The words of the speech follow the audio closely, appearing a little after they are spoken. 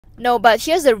No, but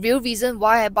here's the real reason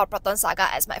why I bought Proton Saga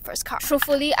as my first car.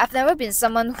 Truthfully, I've never been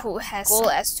someone who has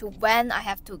goal as to when I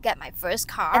have to get my first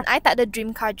car. And I tak ada dream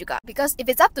car juga. Because if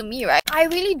it's up to me, right, I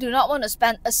really do not want to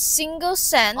spend a single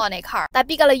cent on a car.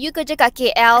 Tapi kalau you kerja kat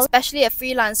KL, especially a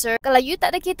freelancer, kalau you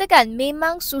tak ada kereta kan,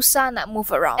 memang susah nak move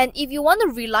around. And if you want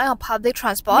to rely on public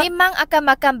transport, memang akan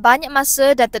makan banyak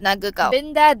masa dan tenaga kau.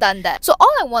 Been there, done that. So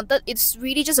all I wanted is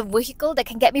really just a vehicle that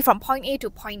can get me from point A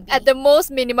to point B at the most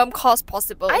minimum cost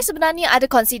possible. I sebenarnya ada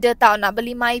consider tau nak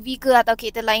beli Myvi ke atau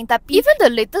kereta lain, tapi even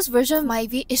the latest version of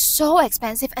Myvi is so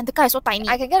expensive and the car is so tiny.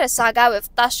 I can get a Saga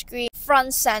with touchscreen,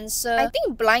 front sensor, I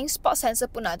think blind spot sensor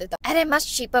pun ada tau, at a much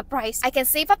cheaper price. I can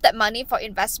save up that money for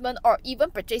investment or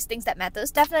even purchase things that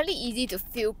matters. Definitely easy to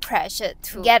feel pressured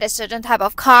to get a certain type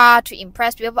of car to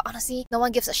impress people, but honestly, no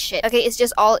one gives a shit. Okay, it's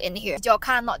just all in here. It's your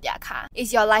car, not their car.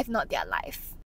 It's your life, not their life.